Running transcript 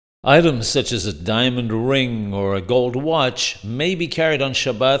Items such as a diamond ring or a gold watch may be carried on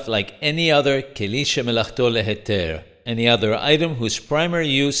Shabbat like any other keli shemelachto leheter, any other item whose primary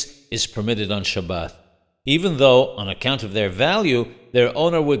use is permitted on Shabbat, even though, on account of their value, their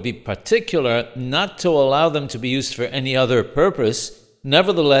owner would be particular not to allow them to be used for any other purpose.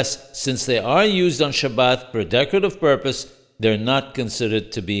 Nevertheless, since they are used on Shabbat for a decorative purpose, they're not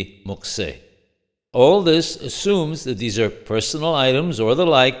considered to be mukseh. All this assumes that these are personal items or the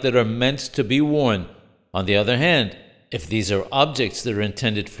like that are meant to be worn. On the other hand, if these are objects that are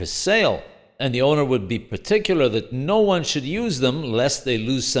intended for sale, and the owner would be particular that no one should use them lest they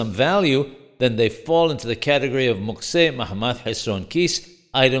lose some value, then they fall into the category of mukseh mahmat hisron kis,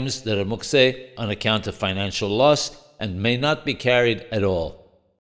 items that are mukseh on account of financial loss and may not be carried at all.